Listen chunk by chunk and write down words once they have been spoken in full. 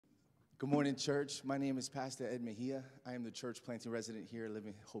Good morning, church. My name is Pastor Ed Mejia. I am the church planting resident here at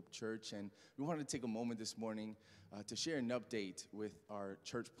Living Hope Church, and we wanted to take a moment this morning to share an update with our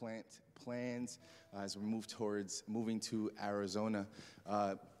church plant plans as we move towards moving to Arizona.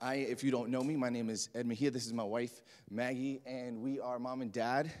 If you don't know me, my name is Ed Mejia. This is my wife, Maggie, and we are mom and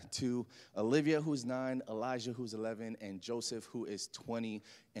dad to Olivia, who's 9, Elijah, who's 11, and Joseph, who is 20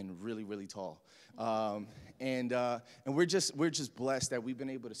 and really, really tall. And we're just blessed that we've been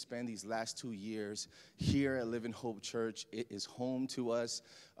able to spend these last 2 years here at Living Hope Church. It is home to us,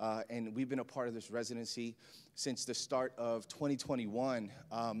 and we've been a part of this residency since the start of 2021.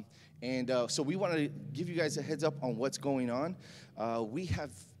 So we want to give you guys a heads up on what's going on. We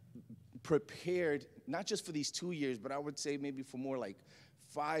have prepared, not just for these 2 years, but I would say maybe for more like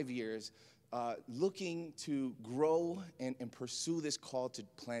 5 years, looking to grow and pursue this call to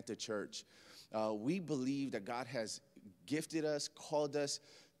plant a church. We believe that God has gifted us, called us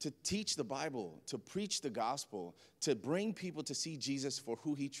to teach the Bible, to preach the gospel, to bring people to see Jesus for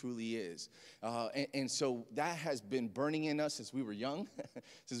who he truly is. And so that has been burning in us since we were young,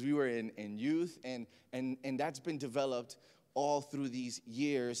 since we were in youth, and that's been developed all through these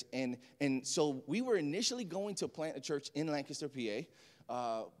years. And so we were initially going to plant a church in Lancaster,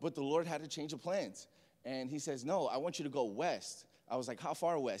 PA, but the Lord had to change the plans. And he says, no, I want you to go west. I was like, how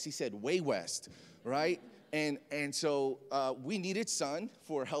far west? He said, way west, right? And so we needed sun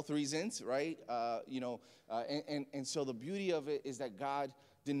for health reasons, right? And so the beauty of it is that God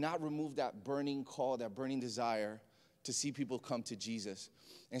did not remove that burning call, that burning desire to see people come to Jesus.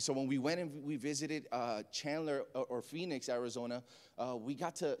 And so when we went and we visited Chandler or Phoenix, Arizona, we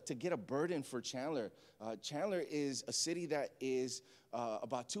got to get a burden for Chandler. Chandler is a city that is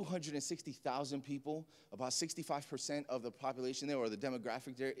about 260,000 people. About 65% of the population there, or the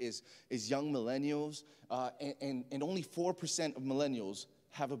demographic there, is young millennials. And only 4% of millennials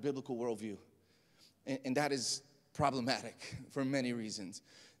have a biblical worldview. And that is problematic for many reasons.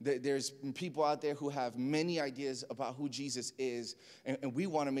 There's people out there who have many ideas about who Jesus is, and we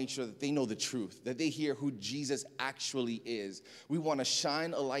want to make sure that they know the truth, that they hear who Jesus actually is. We want to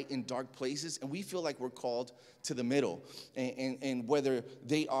shine a light in dark places, and we feel like we're called to the middle. And whether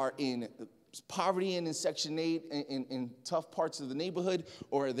they are in poverty and in Section 8 in tough parts of the neighborhood,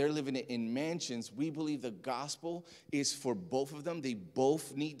 or they're living in mansions, we believe the gospel is for both of them. They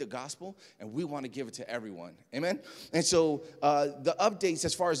both need the gospel, and we want to give it to everyone. Amen? And so the updates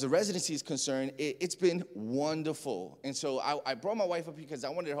as far as the residency is concerned, it's been wonderful. And so I brought my wife up because I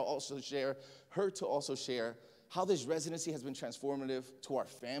wanted her to also share how this residency has been transformative to our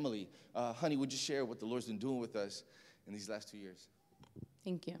family. Honey, would you share what the Lord's been doing with us in these last 2 years?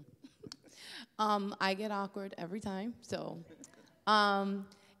 Thank you. I get awkward every time, so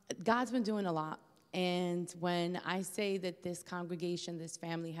God's been doing a lot. And when I say that this congregation, this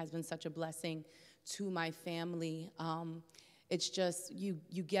family has been such a blessing to my family, it's just you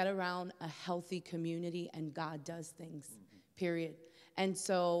get around a healthy community and God does things, period. And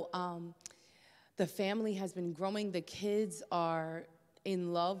so the family has been growing. The kids are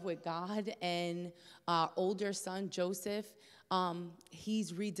in love with God, and our older son, Joseph,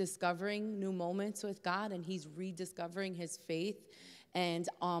 he's rediscovering new moments with God, and he's rediscovering his faith. And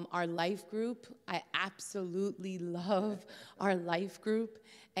our life group, I absolutely love our life group,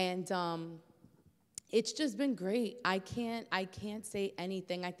 and it's just been great. I can't say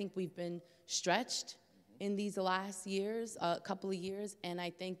anything. I think we've been stretched in these last years, a couple of years, and I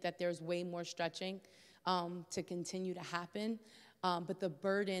think that there's way more stretching to continue to happen. But the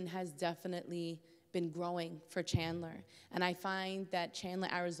burden has definitely been growing for Chandler. And I find that Chandler,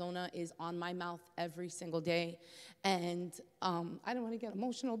 Arizona is on my mouth every single day. And I don't want to get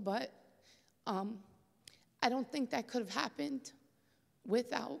emotional, but I don't think that could have happened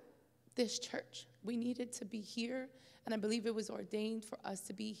without this church. We needed to be here, and I believe it was ordained for us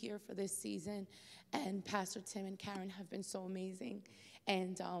to be here for this season. And Pastor Tim and Karen have been so amazing.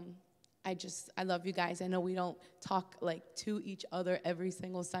 And I love you guys. I know we don't talk like to each other every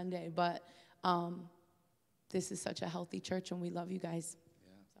single Sunday, but this is such a healthy church, and we love you guys.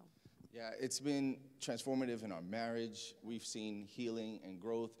 Yeah, it's been transformative in our marriage. We've seen healing and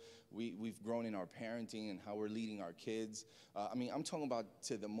growth. We've grown in our parenting and how we're leading our kids. I'm talking about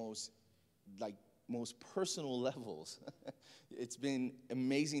to the most personal levels. It's been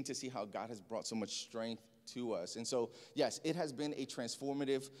amazing to see how God has brought so much strength to us. And so, yes, it has been a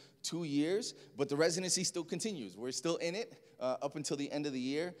transformative 2 years, but the residency still continues. We're still in it up until the end of the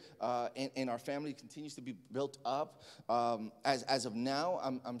year, and our family continues to be built up. As of now,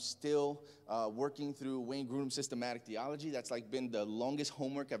 I'm still working through Wayne Grudem's systematic theology. That's like been the longest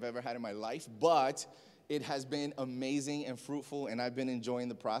homework I've ever had in my life, but It has been amazing and fruitful, and I've been enjoying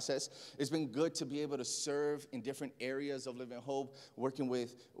the process. It's been good to be able to serve in different areas of Living Hope, working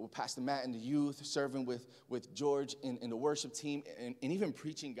with Pastor Matt and the youth, serving with George in the worship team, and even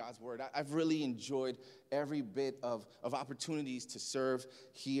preaching God's word. I've really enjoyed every bit of opportunities to serve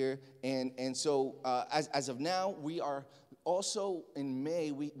here. And so as of now, we are also in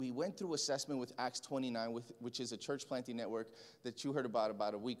May, we went through assessment with Acts 29, which is a church planting network that you heard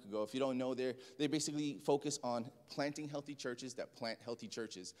about a week ago. If you don't know, they basically focus on planting healthy churches that plant healthy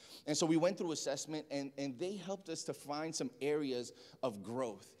churches. And so we went through assessment, and they helped us to find some areas of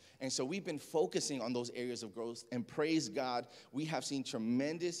growth. And so we've been focusing on those areas of growth, and praise God, we have seen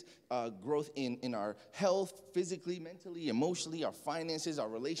tremendous growth in our health, physically, mentally, emotionally, our finances, our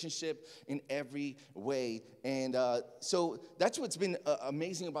relationship, in every way. And so that's what's been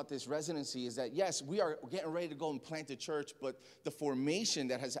amazing about this residency is that, yes, we are getting ready to go and plant a church, but the formation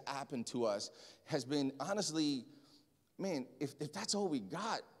that has happened to us has been, honestly, man, if that's all we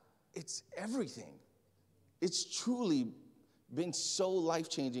got, it's everything. It's truly been so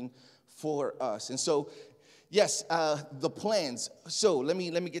life-changing for us. And so, yes, the plans. So let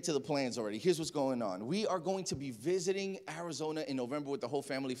me get to the plans already. Here's what's going on. We are going to be visiting Arizona in November with the whole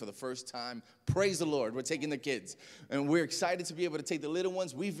family for the first time. Praise the Lord. We're taking the kids. And we're excited to be able to take the little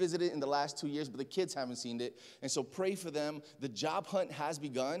ones. We visited in the last 2 years, but the kids haven't seen it. And so pray for them. The job hunt has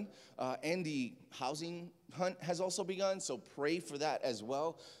begun, and the housing hunt has also begun, so pray for that as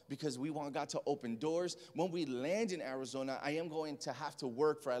well, because we want God to open doors. When we land in Arizona, I am going to have to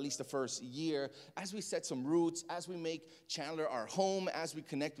work for at least the first year as we set some roots, as we make Chandler our home, as we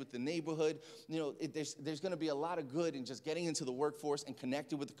connect with the neighborhood. You know, there's going to be a lot of good in just getting into the workforce and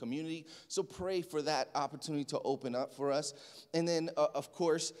connecting with the community, so pray for that opportunity to open up for us. And then, of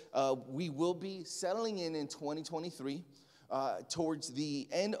course, we will be settling in 2023. Towards the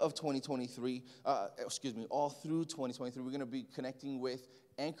end of 2023, all through 2023, we're going to be connecting with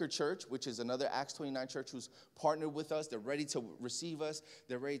Anchor Church, which is another Acts 29 church who's partnered with us. They're ready to receive us.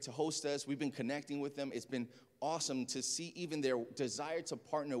 They're ready to host us. We've been connecting with them. It's been awesome to see even their desire to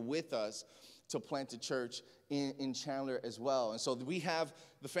partner with us to plant a church in Chandler as well. And so we have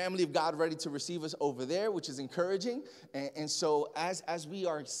the family of God ready to receive us over there, which is encouraging. And so as we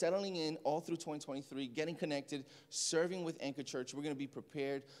are settling in all through 2023, getting connected, serving with Anchor Church, we're going to be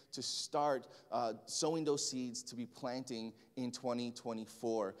prepared to start sowing those seeds to be planting in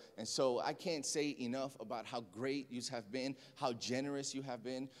 2024. And so I can't say enough about how great you have been, how generous you have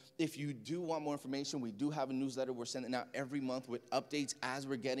been. If you do want more information, we do have a newsletter we're sending out every month with updates as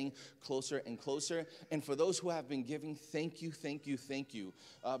we're getting closer and closer. And for those who have been giving, thank you, thank you, thank you.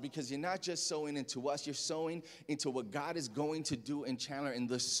 Because you're not just sowing into us, you're sowing into what God is going to do in Chandler and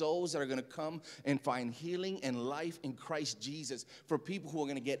the souls that are going to come and find healing and life in Christ Jesus, for people who are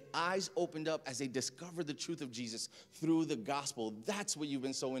going to get eyes opened up as they discover the truth of Jesus through the gospel. That's what you've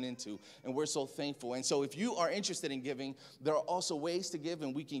been sowing into, and we're so thankful. And so if you are interested in giving, there are also ways to give,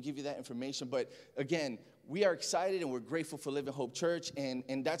 and we can give you that information. But again, we are excited and we're grateful for Living Hope Church,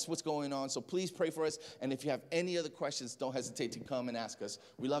 and that's what's going on. So please pray for us. And if you have any other questions, don't hesitate to come and ask us.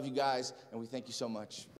 We love you guys, and we thank you so much.